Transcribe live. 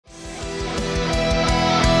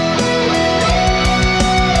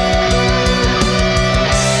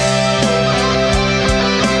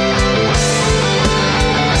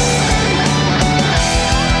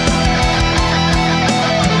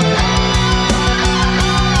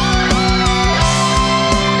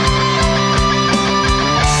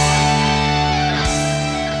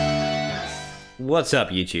What's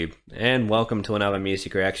up, YouTube? And welcome to another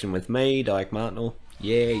music reaction with me, Dyke Martinell.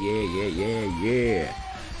 Yeah.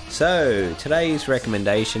 So, today's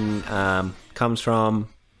recommendation comes from...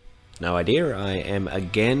 no idea. I am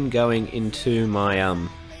again going into my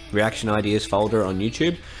reaction ideas folder on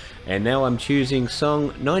YouTube. And now I'm choosing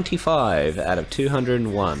song 95 out of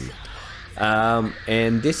 201.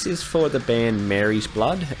 And this is for the band Mary's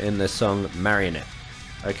Blood and the song Marionette.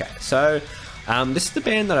 Okay, so... this is the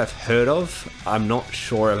band that I've heard of. I'm not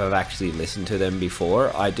sure if I've actually listened to them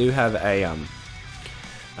before. I do have a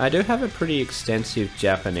pretty extensive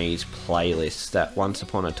Japanese playlist that once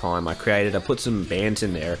upon a time I created. I put some bands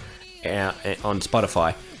in there on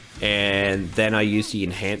Spotify, and then I use the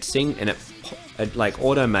enhancing, and it like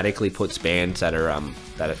automatically puts bands that are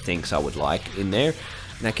that it thinks I would like in there.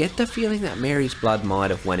 And I get the feeling that Mary's Blood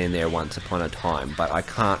might have went in there once upon a time, but I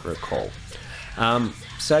can't recall.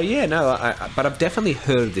 So yeah, no, but I've definitely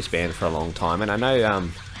heard of this band for a long time, and I know,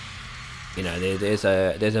 you know, there's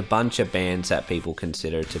a bunch of bands that people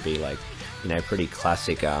consider to be like, you know, pretty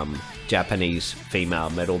classic Japanese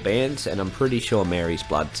female metal bands, and I'm pretty sure Mary's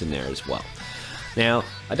Blood's in there as well. Now,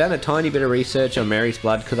 I've done a tiny bit of research on Mary's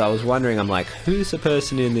Blood because I was wondering, I'm like, who's the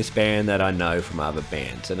person in this band that I know from other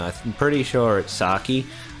bands? And I'm pretty sure it's Saki,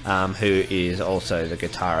 who is also the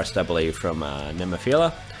guitarist, I believe, from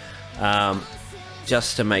Nemophila.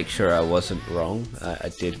 Just to make sure I wasn't wrong,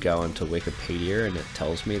 I did go into Wikipedia and it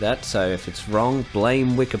tells me that, so if it's wrong,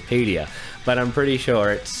 blame Wikipedia. But I'm pretty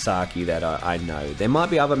sure it's Saki that I know. There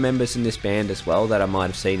might be other members in this band as well that I might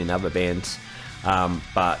have seen in other bands,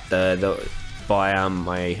 but by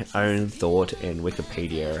my own thought in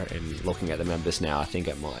Wikipedia and looking at the members now, I think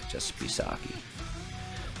it might just be Saki.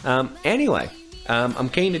 Anyway, I'm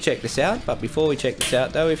keen to check this out, but before we check this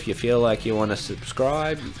out though, if you feel like you want to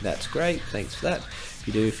subscribe, that's great, thanks for that. If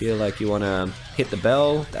you do feel like you want to hit the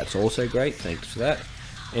bell, that's also great, thanks for that.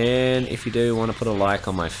 And if you do want to put a like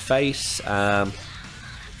on my face, yeah.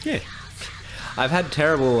 I've had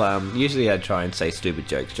terrible, usually I'd try and say stupid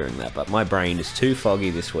jokes during that, but my brain is too foggy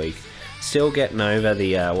this week. Still getting over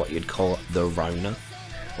the, what you'd call the Rona.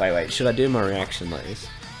 Wait, should I do my reaction like this?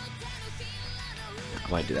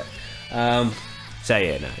 I won't do that. So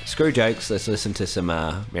yeah, no, screw jokes, let's listen to some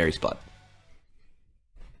Mary's Blood.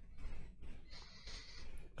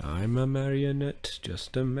 I'm a marionette,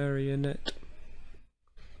 just a marionette.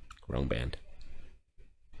 Wrong band.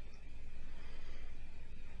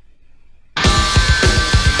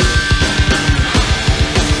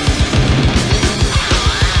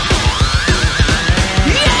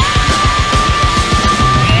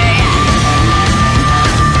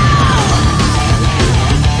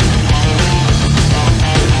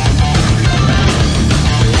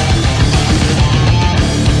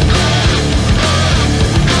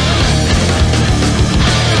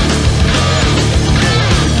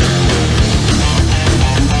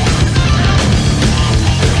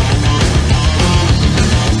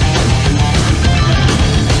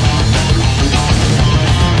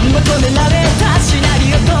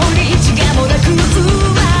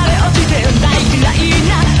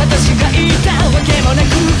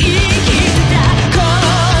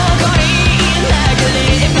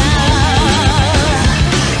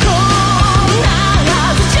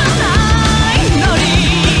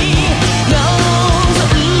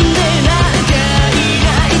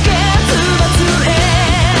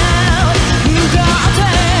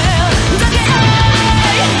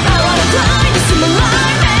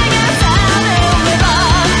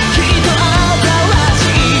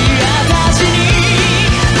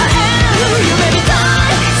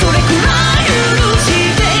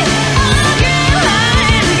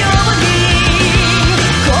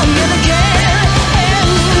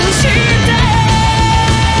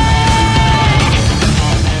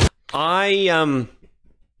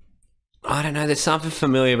 I don't know, there's something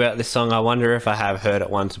familiar about this song. I wonder if I have heard it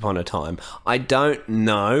once upon a time. I don't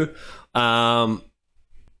know,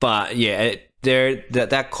 but yeah,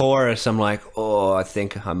 that chorus, I'm like, oh, I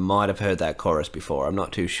think I might have heard that chorus before. I'm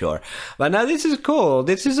not too sure, but no, this is cool.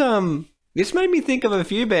 This is this made me think of a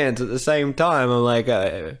few bands at the same time. I'm like,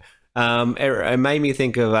 it made me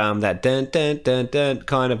think of that dun dun dun dun.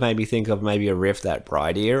 Kind of made me think of maybe a riff that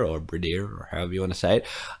Brideer or Brideer or however you want to say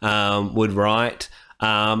it would write.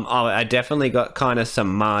 I definitely got kind of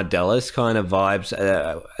some Mardellis kind of vibes,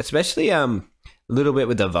 especially a little bit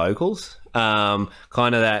with the vocals, kind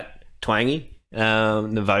of that twangy,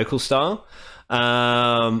 the vocal style.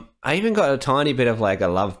 I even got a tiny bit of like a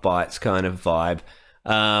Love Bites kind of vibe.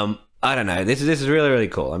 I don't know. This is really, really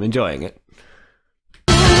cool. I'm enjoying it.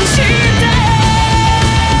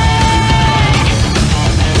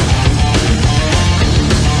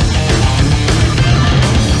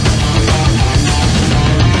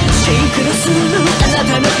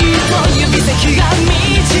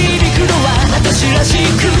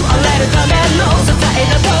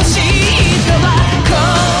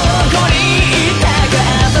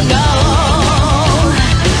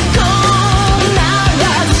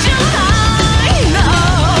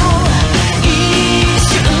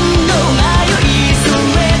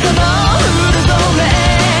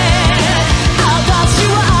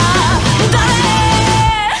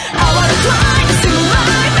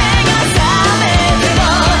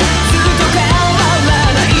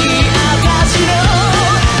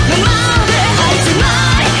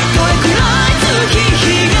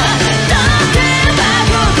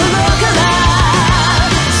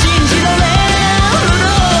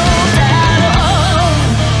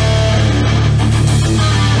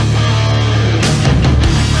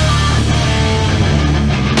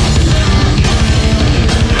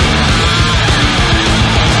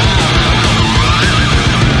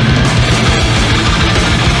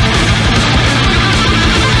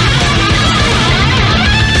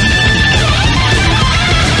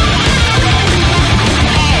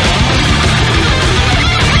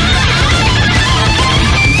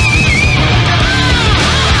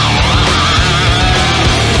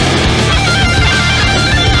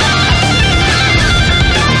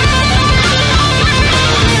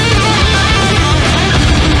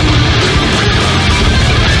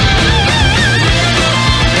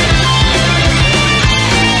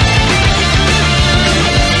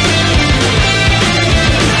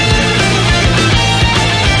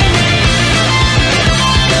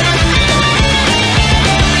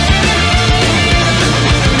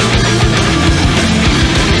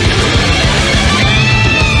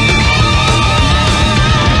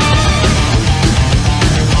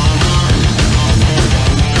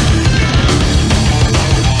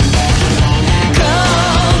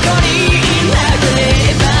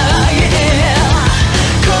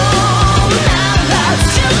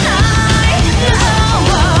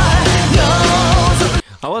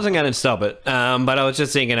 wasn't going to stop it, but I was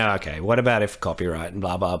just thinking, oh, okay, what about if copyright and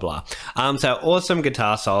blah, blah, blah. So awesome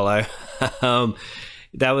guitar solo.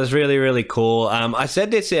 That was really, really cool. I said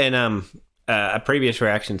this in a previous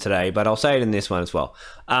reaction today, but I'll say it in this one as well.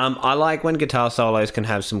 I like when guitar solos can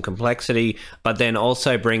have some complexity, but then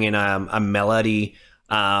also bring in a melody.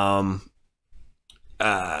 In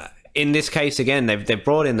this case, again, they've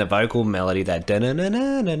brought in the vocal melody, that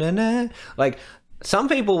da-na-na-na-na-na-na. Like, some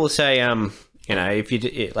people will say, you know, if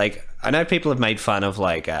you like, I know people have made fun of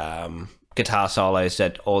like guitar solos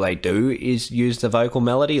that all they do is use the vocal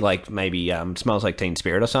melody, like maybe Smells Like Teen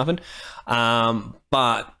Spirit or something.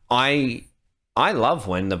 But I love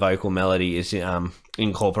when the vocal melody is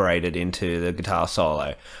incorporated into the guitar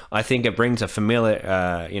solo. I think it brings a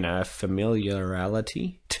familiarity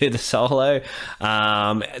to the solo,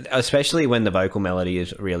 especially when the vocal melody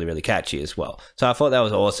is really, really catchy as well. So I thought that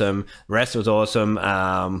was awesome. The rest was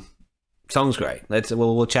awesome. Song's great.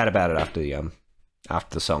 We'll chat about it after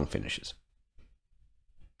the song finishes.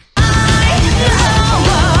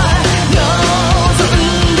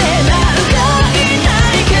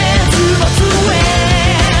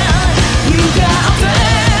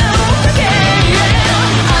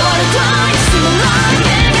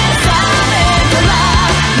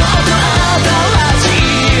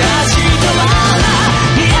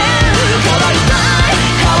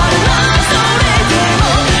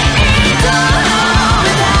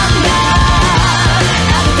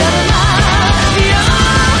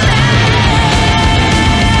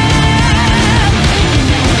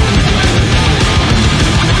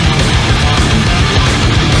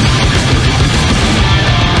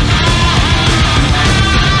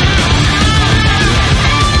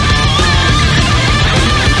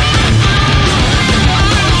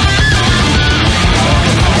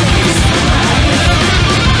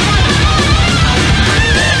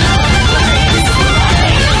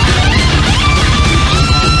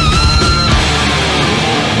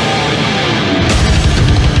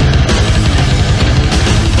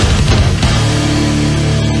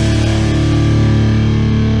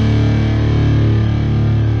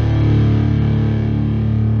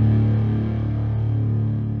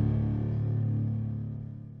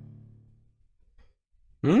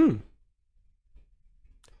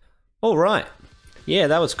 All right. Yeah,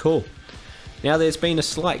 that was cool. Now, there's been a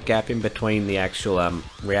slight gap in between the actual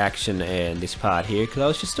reaction and this part here, because I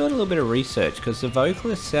was just doing a little bit of research, because the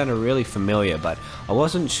vocalists sounded really familiar, but I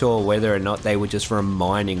wasn't sure whether or not they were just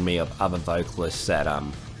reminding me of other vocalists that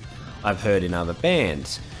I've heard in other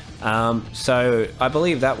bands. So I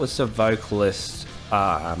believe that was the vocalist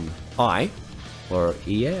I, or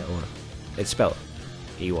Ie, or it's spelled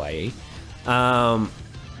E-Y-E.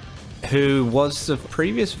 who was the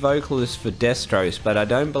previous vocalist for Destros, but I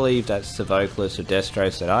don't believe that's the vocalist of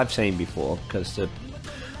Destros that I've seen before, because the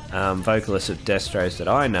vocalist of Destros that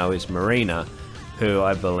I know is Marina, who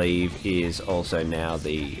I believe is also now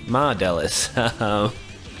the Mardellis.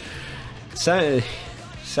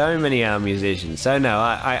 So many musicians. So no,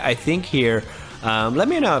 I think here, let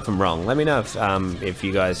me know if I'm wrong. Let me know if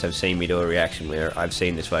you guys have seen me do a reaction where I've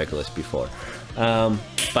seen this vocalist before.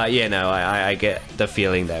 But yeah, no, I get the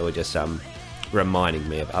feeling they were just reminding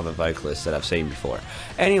me of other vocalists that I've seen before.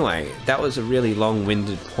 Anyway, that was a really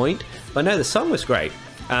long-winded point, but no, the song was great.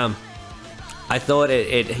 I thought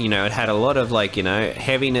it had a lot of, like,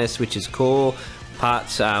 heaviness, which is cool.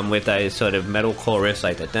 Parts with those sort of metalcore riffs,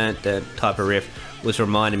 like the dun dun type of riff, was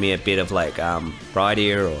reminding me a bit of like Right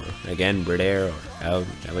Ear, or again Brit Air, or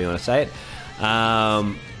however you want to say it.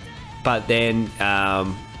 But then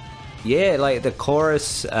yeah, like the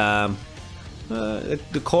chorus, the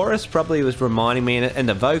chorus probably was reminding me, and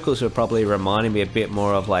the vocals were probably reminding me a bit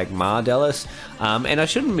more of like Mardellis. And I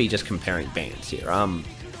shouldn't be just comparing bands here.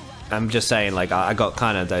 I'm just saying, like, I got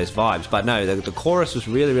kind of those vibes, but no, the chorus was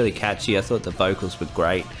really catchy. I thought the vocals were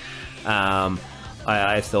great.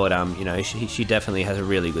 I thought, she definitely has a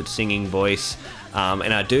really good singing voice,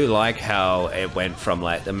 and I do like how it went from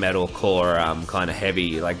like the metalcore kind of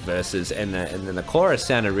heavy like verses, and then the chorus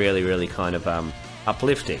sounded really kind of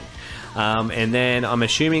uplifting. And then I'm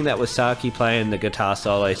assuming that was Saki playing the guitar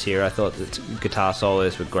solos here. I thought the guitar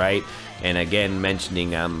solos were great, and again,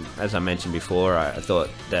 mentioning as I mentioned before, I thought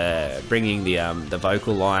bringing the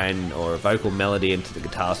vocal line or vocal melody into the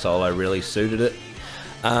guitar solo really suited it.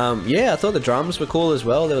 Yeah, I thought the drums were cool as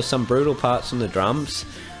well. There was some brutal parts on the drums,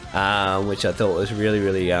 which I thought was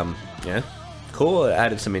really cool. It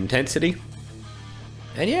added some intensity,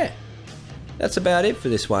 and yeah, that's about it for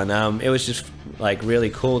this one. It was just like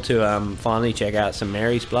really cool to finally check out some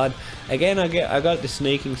Mary's Blood. Again, I got the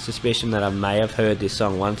sneaking suspicion that I may have heard this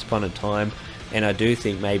song once upon a time, and I do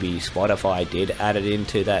think maybe Spotify did add it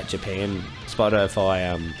into that Japan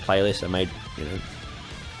Spotify playlist I made,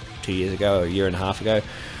 2 years ago or a year and a half ago,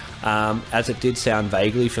 as it did sound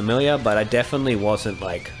vaguely familiar, but I definitely wasn't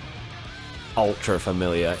like ultra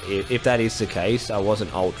familiar. If that is the case, I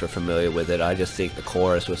wasn't ultra familiar with it. I just think the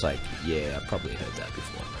chorus was like, yeah, I probably heard that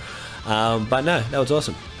before. But no, that was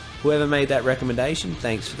awesome. Whoever made that recommendation,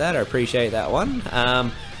 thanks for that. I appreciate that one.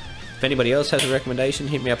 If anybody else has a recommendation,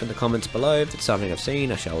 hit me up in the comments below. If it's something I've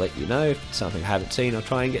seen, I shall let you know. If it's something I haven't seen, I'll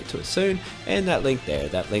try and get to it soon. And that link there,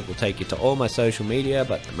 that link will take you to all my social media,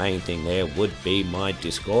 but the main thing there would be my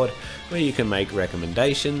Discord, where you can make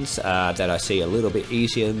recommendations that I see a little bit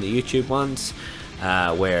easier than the YouTube ones,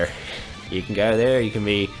 where you can go there. You can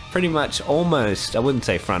be pretty much almost, I wouldn't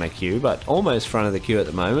say front of queue, but almost front of the queue at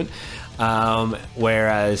the moment.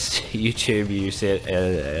 Whereas YouTube, you sit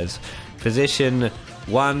as position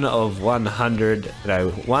 1 of 100, no,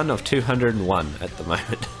 1 of 201 at the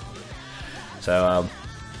moment. So,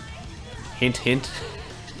 hint, hint.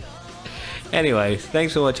 Anyway,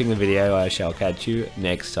 thanks for watching the video. I shall catch you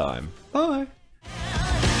next time. Bye.